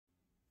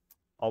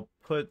I'll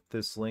put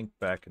this link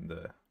back in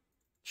the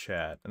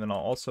chat, and then I'll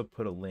also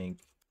put a link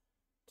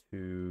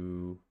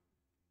to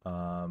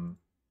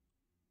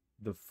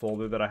the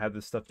folder that I had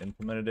this stuff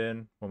implemented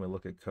in when we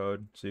look at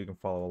code, so you can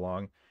follow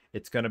along.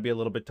 It's going to be a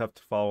little bit tough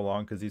to follow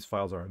along because these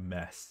files are a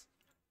mess.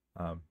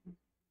 They're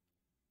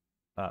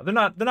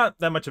not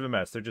that much of a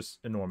mess. They're just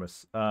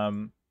enormous.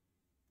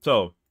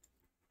 So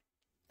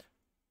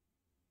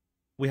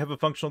we have a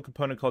functional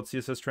component called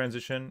CSS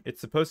Transition. It's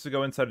supposed to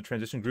go inside a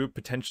transition group,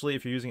 potentially,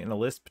 if you're using it in a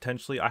list,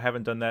 potentially. I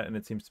haven't done that, and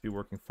it seems to be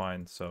working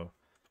fine, so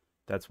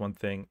that's one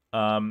thing.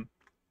 How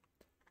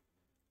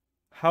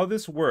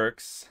this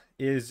works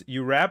is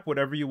you wrap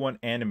whatever you want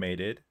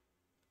animated,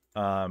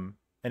 and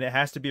it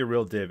has to be a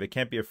real div. It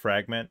can't be a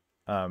fragment,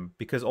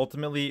 because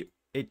ultimately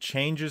it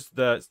changes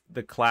the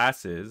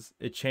classes.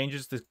 It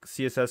changes the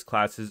CSS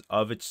classes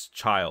of its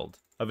child,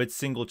 of its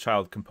single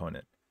child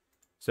component.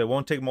 So it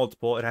won't take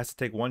multiple. It has to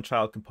take one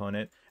child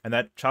component, and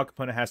that child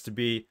component has to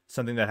be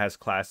something that has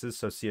classes,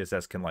 so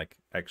CSS can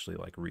actually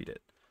read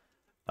it,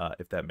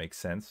 if that makes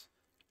sense.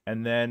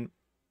 And then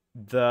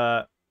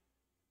the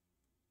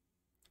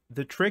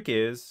trick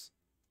is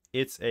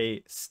it's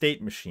a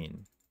state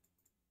machine.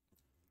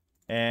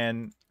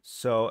 And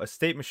so a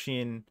state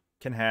machine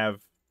can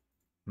have,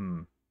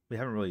 we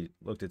haven't really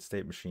looked at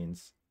state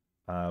machines,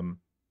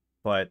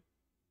 but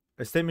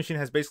a state machine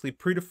has basically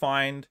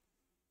predefined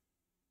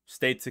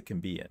states it can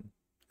be in.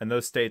 And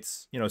those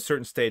states,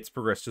 certain states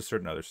progress to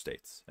certain other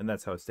states. And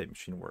that's how a state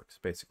machine works,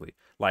 basically.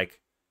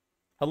 Like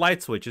a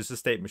light switch is a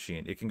state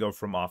machine. It can go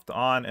from off to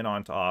on and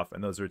on to off,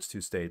 and those are its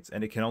two states.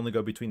 And it can only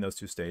go between those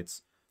two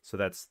states. So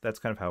that's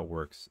kind of how it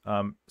works.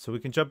 So we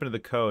can jump into the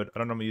code. I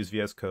don't normally use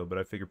VS Code, but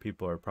I figure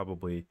people are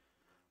probably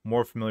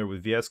more familiar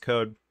with VS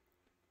Code.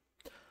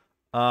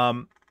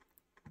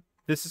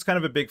 This is kind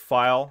of a big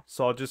file,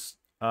 so I'll just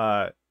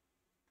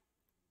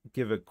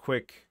give a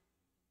quick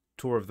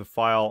tour of the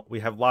file.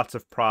 We have lots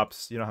of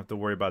props. You don't have to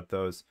worry about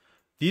those.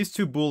 These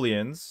two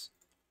booleans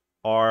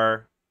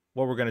are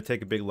what we're going to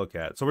take a big look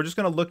at. So we're just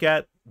going to look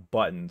at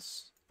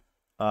buttons.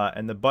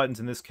 And the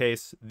buttons in this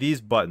case, these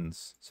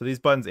buttons. So these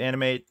buttons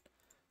animate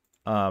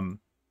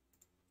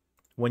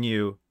when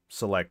you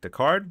select a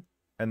card,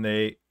 and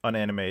they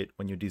unanimate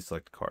when you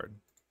deselect a card,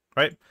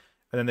 right?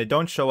 And then they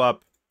don't show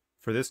up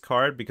for this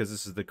card because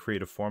this is the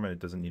creative form and it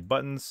doesn't need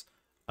buttons.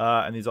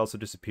 And these also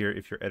disappear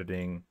if you're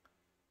editing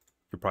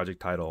your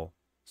project title.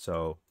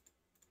 So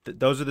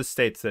those are the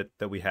states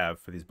that we have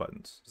for these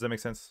buttons. Does that make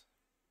sense?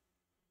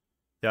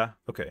 Yeah?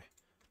 Okay.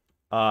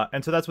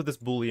 And so that's what this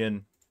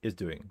Boolean is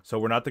doing. So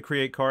we're not the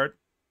create card.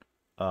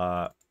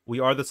 We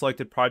are the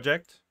selected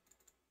project.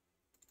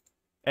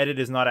 Edit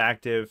is not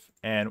active,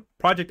 and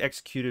project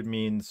executed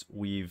means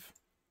we've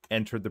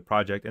entered the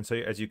project. And so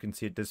as you can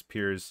see, it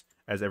disappears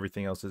as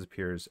everything else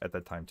disappears at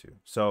that time too.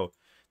 So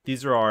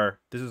this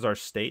is our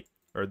state,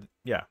 or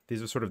yeah,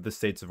 these are sort of the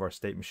states of our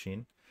state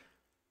machine.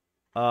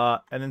 And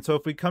then so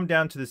if we come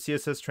down to the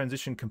CSS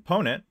transition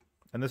component,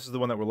 and this is the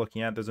one that we're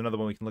looking at, there's another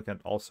one we can look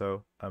at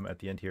also at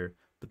the end here,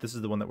 but this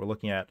is the one that we're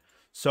looking at.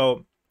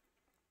 So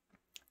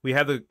we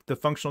have the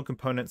functional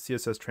component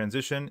CSS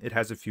transition. It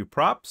has a few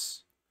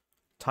props,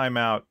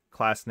 timeout,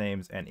 class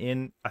names, and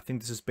in. I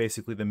think this is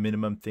basically the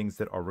minimum things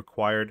that are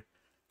required.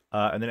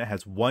 And then it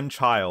has one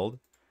child,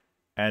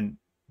 and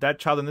that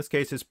child in this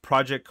case is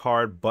project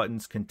card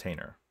buttons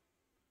container.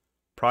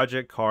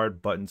 Project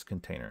card buttons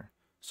container.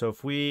 So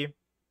if we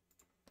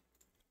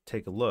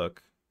take a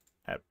look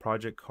at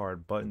project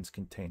card buttons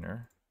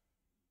container,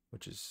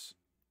 which is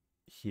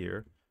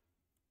here,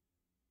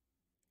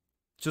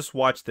 just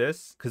watch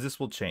this, because this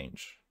will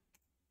change.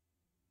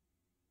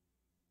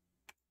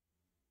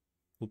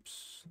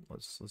 Oops,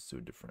 let's do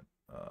a different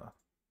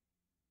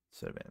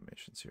set of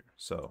animations here.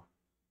 So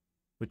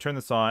we turn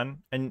this on,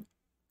 and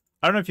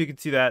I don't know if you can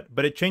see that,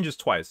 but it changes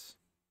twice,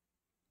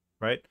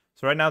 right?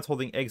 So right now it's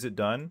holding exit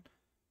done,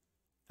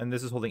 and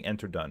this is holding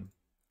enter done.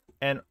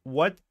 And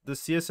what the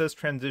CSS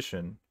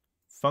transition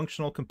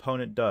functional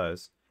component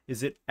does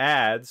is it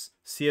adds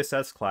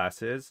CSS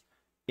classes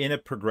in a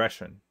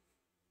progression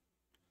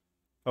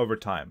over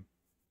time.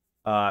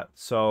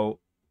 So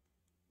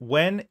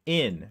when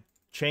in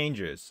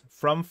changes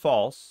from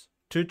false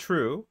to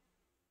true,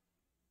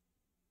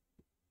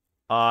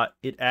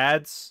 it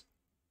adds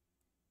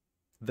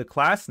the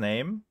class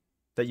name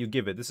that you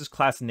give it. This is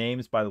class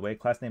names, by the way,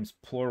 class names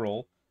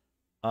plural,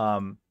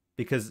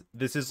 because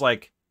this is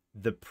like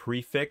the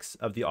prefix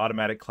of the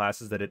automatic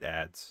classes that it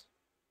adds.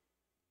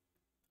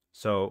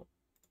 So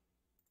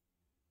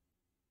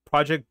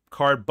project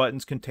card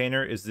buttons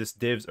container is this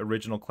div's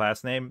original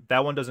class name.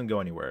 That one doesn't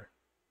go anywhere.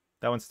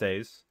 That one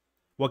stays.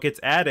 What gets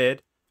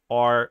added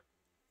are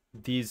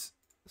these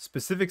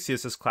specific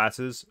CSS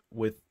classes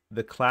with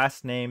the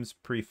class names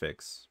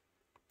prefix.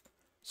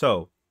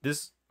 So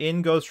this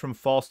in goes from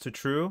false to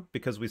true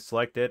because we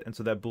select it, and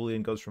so that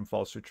Boolean goes from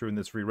false to true, and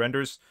this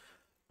re-renders.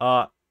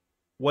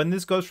 When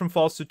this goes from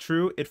false to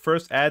true, it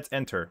first adds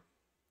enter.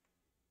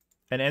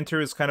 And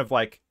enter is kind of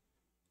like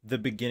the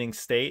beginning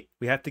state.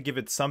 We have to give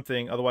it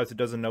something, otherwise it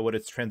doesn't know what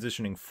it's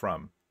transitioning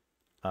from.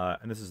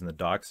 and this is in the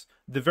docs,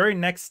 the very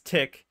next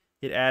tick,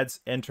 it adds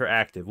enter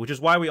active, which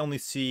is why we only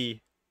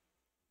see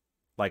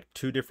like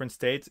 2 different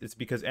states. It's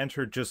because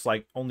enter just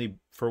like only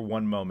for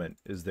 1 moment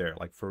is there,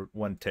 like for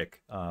 1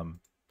 tick.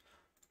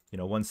 You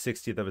know,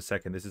 1/60th of a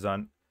second. This is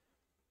on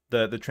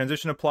the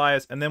transition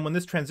applies, and then when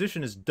this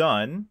transition is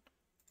done,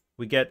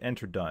 we get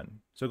enter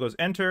done. So it goes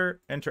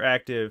enter, enter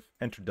active,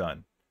 enter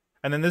done.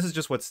 And then this is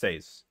just what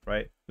stays,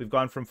 right? We've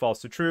gone from false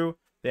to true.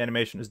 The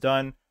animation is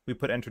done. We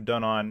put enter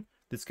done on.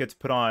 This gets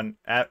put on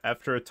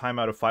after a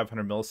timeout of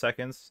 500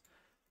 milliseconds.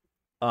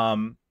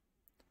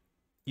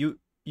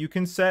 You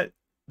can set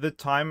the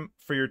time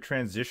for your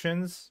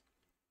transitions,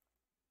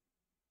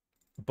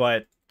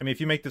 but I mean,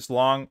 if you make this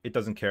long, it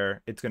doesn't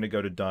care. It's going to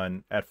go to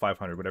done at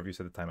 500, whatever you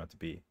set the timeout to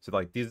be. So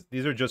like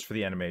these are just for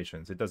the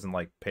animations. It doesn't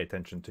like pay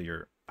attention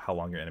to how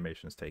long your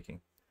animation is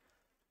taking.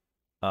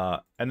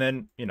 And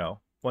then, you know,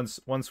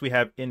 once we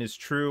have in is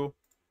true,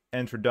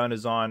 enter done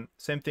is on.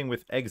 Same thing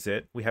with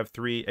exit. We have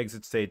 3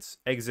 exit states: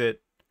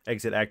 exit,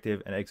 exit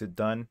active, and exit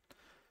done.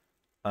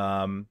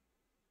 And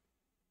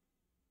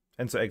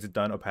so exit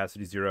done,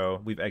 opacity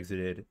 0. We've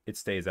exited. It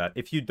stays at.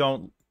 If you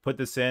don't put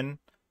this in,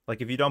 like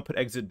if you don't put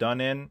exit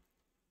done in,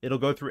 it'll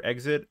go through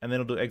exit and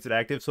then it'll do exit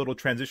active. So it'll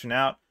transition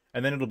out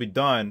and then it'll be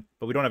done,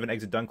 but we don't have an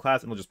exit done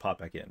class, and it'll just pop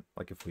back in.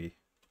 Like if we,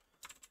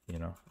 you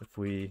know, if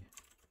we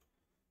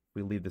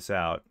leave this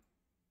out,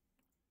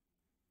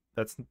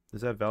 is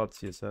that valid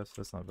CSS?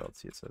 That's not valid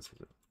CSS,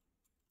 is it?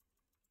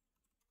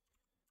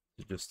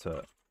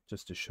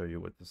 Just to show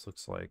you what this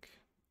looks like,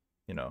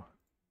 you know.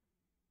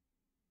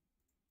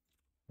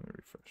 Let me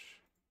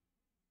refresh.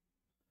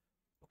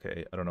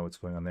 Okay, I don't know what's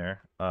going on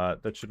there.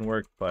 That shouldn't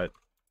work, but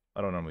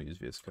I don't normally use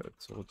VS Code,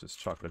 so we'll just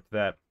chalk it up to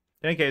that.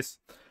 In any case,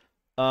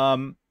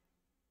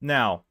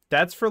 now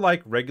that's for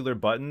like regular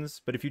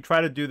buttons, but if you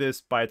try to do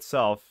this by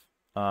itself,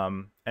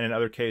 and in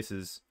other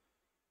cases,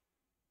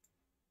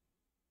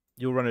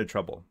 you'll run into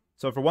trouble.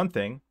 So for one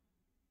thing,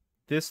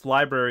 this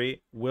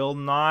library will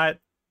not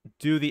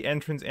do the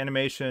entrance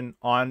animation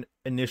on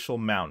initial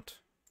mount.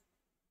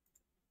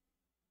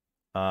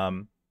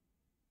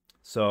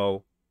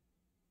 So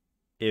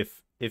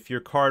if your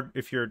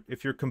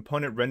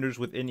component renders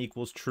within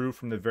equals true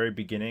from the very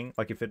beginning,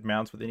 like if it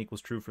mounts within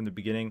equals true from the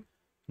beginning,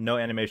 no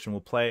animation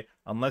will play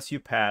unless you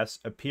pass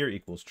appear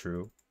equals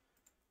true.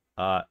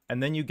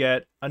 And then you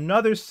get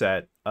another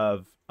set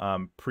of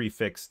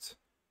prefixed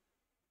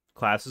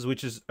classes,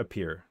 which is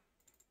appear.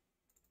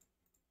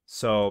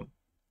 So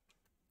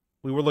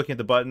we were looking at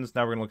the buttons.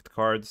 Now we're gonna look at the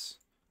cards.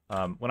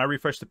 When I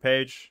refresh the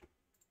page,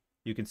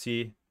 you can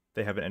see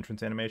they have an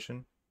entrance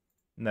animation.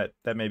 And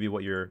that may be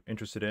what you're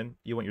interested in.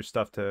 You want your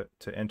stuff to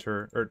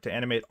enter or to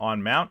animate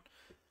on mount.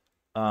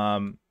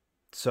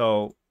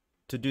 So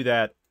to do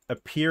that,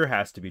 appear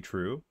has to be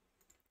true.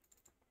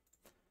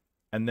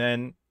 And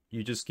then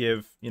you just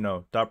give, you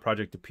know,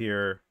 .project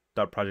appear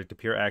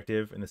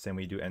active in the same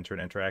way you do enter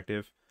and enter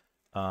active.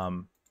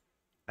 I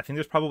think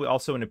there's probably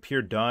also an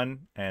appear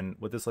done, and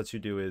what this lets you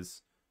do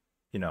is,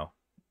 you know,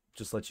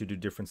 just lets you do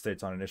different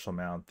states on initial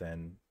mount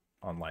than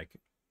on like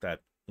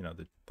that, you know,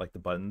 the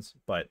buttons.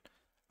 But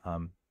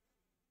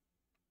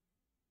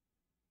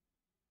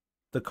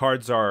the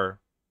cards have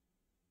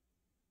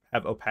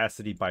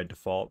opacity by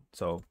default,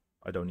 so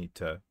I don't need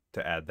to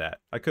add that.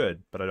 I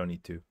could, but I don't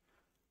need to.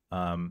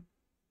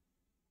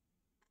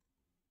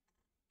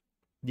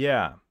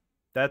 Yeah,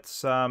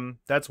 that's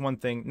one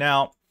thing.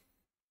 Now,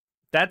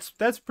 that's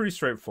pretty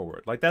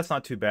straightforward. Like that's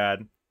not too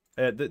bad.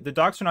 The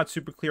docs are not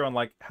super clear on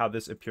like how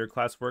this appear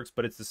class works,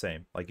 but it's the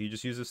same. Like you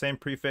just use the same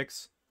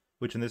prefix,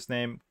 which in this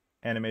name,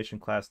 animation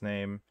class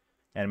name,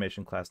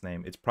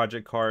 it's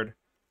project card.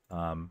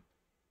 So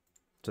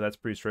that's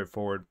pretty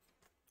straightforward.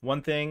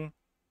 One thing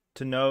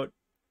to note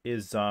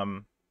is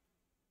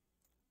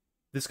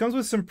this comes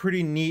with some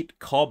pretty neat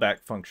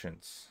callback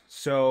functions.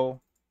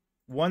 So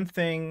one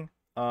thing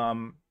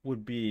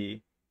would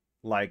be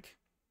like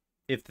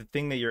if the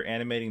thing that you're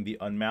animating the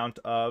unmount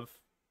of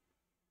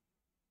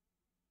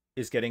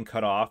is getting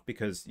cut off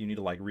because you need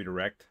to like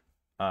redirect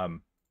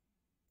when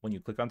you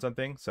click on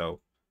something. So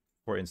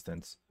for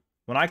instance,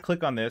 when I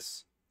click on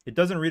this, it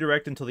doesn't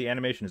redirect until the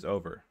animation is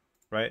over,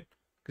 right?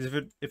 Because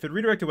if it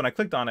redirected when I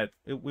clicked on it,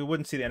 we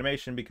wouldn't see the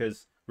animation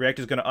because React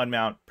is going to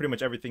unmount pretty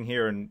much everything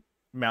here and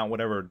mount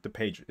whatever the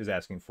page is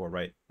asking for,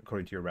 right?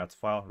 According to your routes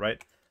file,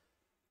 right?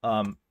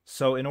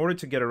 So in order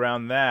to get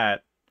around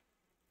that,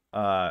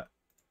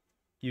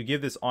 you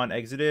give this on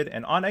exited,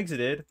 and on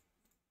exited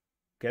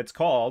gets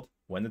called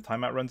when the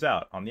timeout runs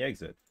out on the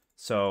exit.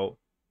 So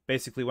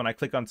basically when I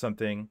click on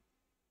something,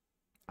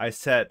 I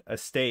set a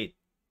state,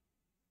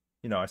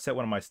 you know, I set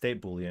one of my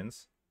state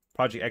booleans,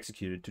 project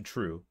executed, to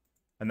true.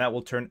 And that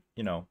will turn,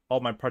 you know, all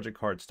my project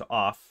cards to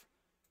off.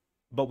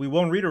 But we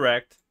won't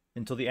redirect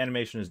until the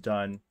animation is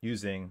done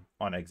using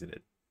on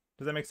exited.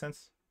 Does that make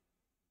sense?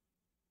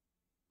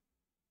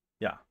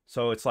 Yeah.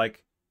 So it's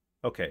like,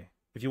 okay,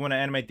 if you want to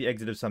animate the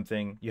exit of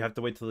something, you have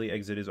to wait till the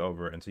exit is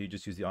over. And so you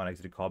just use the on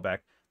exited callback.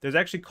 There's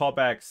actually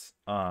callbacks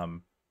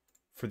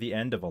for the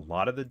end of a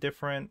lot of the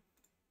different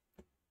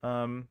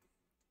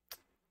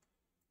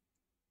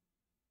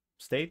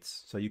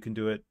states. So you can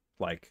do it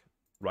like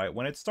right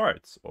when it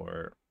starts,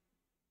 or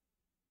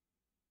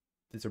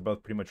these are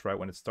both pretty much right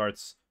when it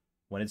starts,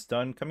 when it's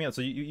done coming out.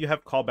 So you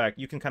have callback.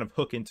 You can kind of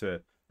hook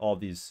into all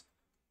these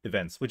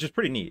events, which is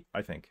pretty neat,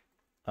 I think.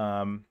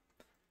 I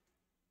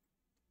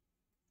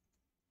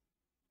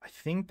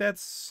think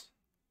that's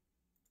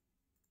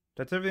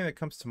everything that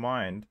comes to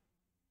mind.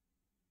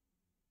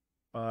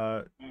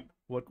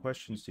 What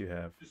questions do you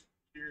have? Just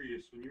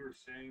curious, when you were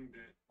saying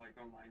that, like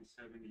on line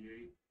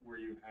 78, where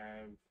you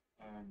have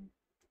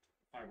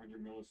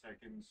 500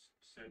 milliseconds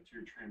set to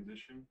your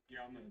transition,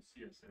 yeah, on the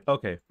CSS.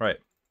 Okay, right.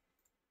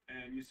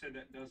 And you said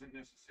that doesn't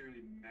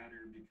necessarily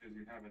matter because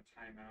you have a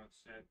timeout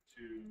set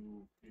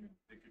to,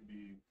 it could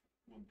be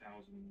 1,000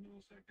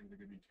 milliseconds, it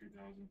could be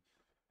 2,000.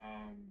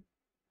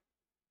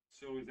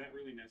 So is that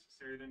really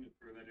necessary then to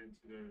throw that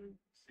into the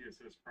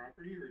CSS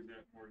property, or is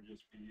that more to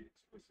just be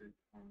explicit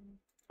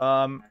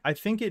on? I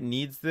think it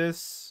needs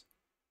this,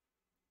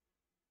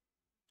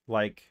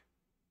 like,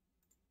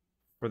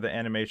 for the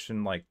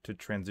animation, like, to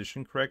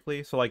transition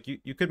correctly. So like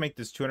you could make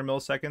this 200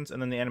 milliseconds,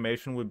 and then the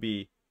animation would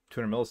be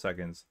 200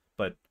 milliseconds,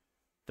 but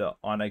the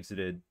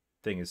on-exited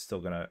thing is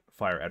still gonna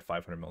fire at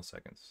 500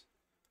 milliseconds.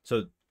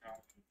 So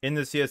in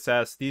the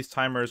CSS, these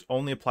timers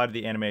only apply to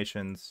the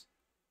animations.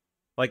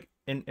 Like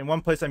in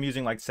one place I'm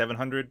using like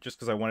 700 just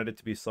because I wanted it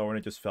to be slower and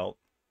it just felt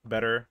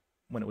better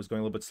when it was going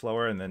a little bit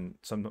slower, and then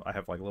some I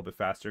have like a little bit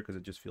faster because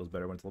it just feels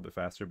better when it's a little bit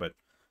faster. But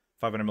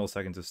 500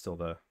 milliseconds is still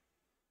the,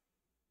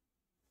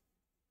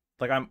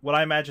 like, what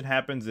I imagine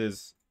happens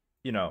is,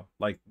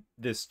 like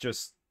this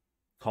just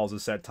calls a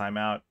set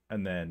timeout,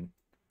 and then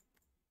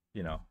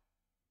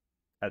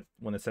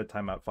when the set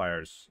timeout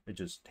fires, it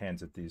just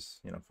hands it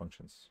these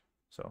functions.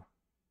 So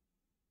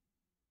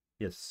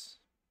yes.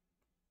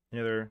 Any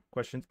other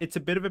questions? It's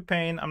a bit of a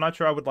pain. I'm not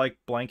sure I would like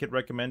blanket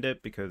recommend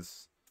it,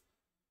 because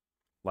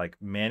like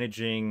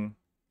managing,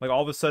 like,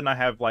 all of a sudden I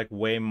have like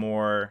way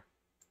more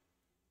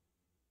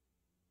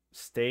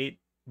state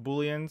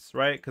booleans,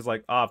 right? Because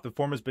like, if the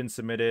form has been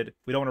submitted,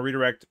 we don't want to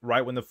redirect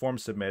right when the form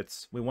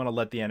submits. We want to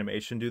let the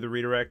animation do the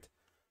redirect.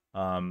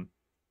 Right?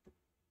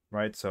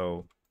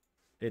 So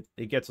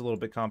it gets a little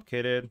bit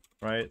complicated,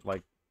 right?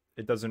 Like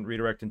it doesn't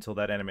redirect until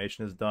that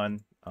animation is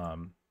done.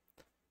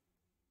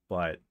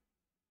 But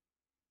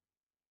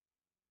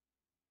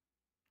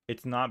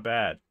it's not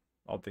bad,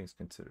 all things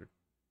considered.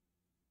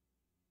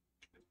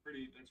 That's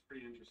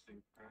pretty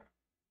interesting.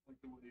 Like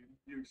the way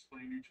you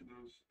explained each of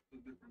the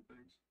different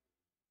things.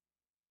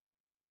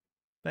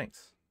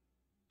 Thanks.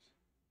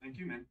 Thank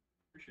you, man.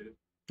 Appreciate it.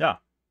 Yeah.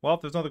 Well,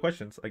 if there's no other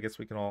questions, I guess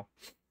we can all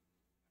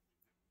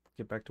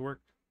get back to work.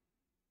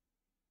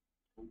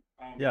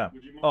 Yeah.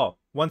 Oh,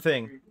 one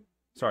thing.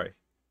 Sorry.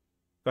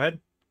 Go ahead.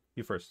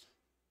 You first.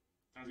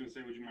 I was gonna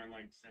say, would you mind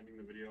like sending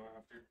the video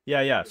after?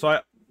 Yeah. So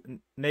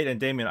Nate and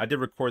Damien, I did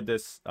record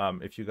this.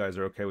 If you guys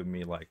are okay with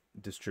me like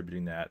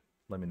distributing that,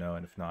 let me know,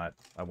 and if not,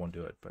 I won't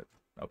do it. But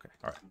okay.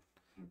 All right.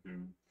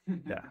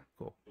 Okay. Yeah.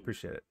 Cool.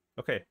 Appreciate it.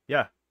 Okay.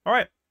 Yeah. All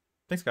right.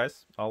 Thanks,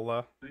 guys.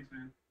 I'll Thanks,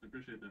 man. I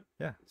appreciate that.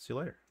 Yeah. See you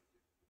later.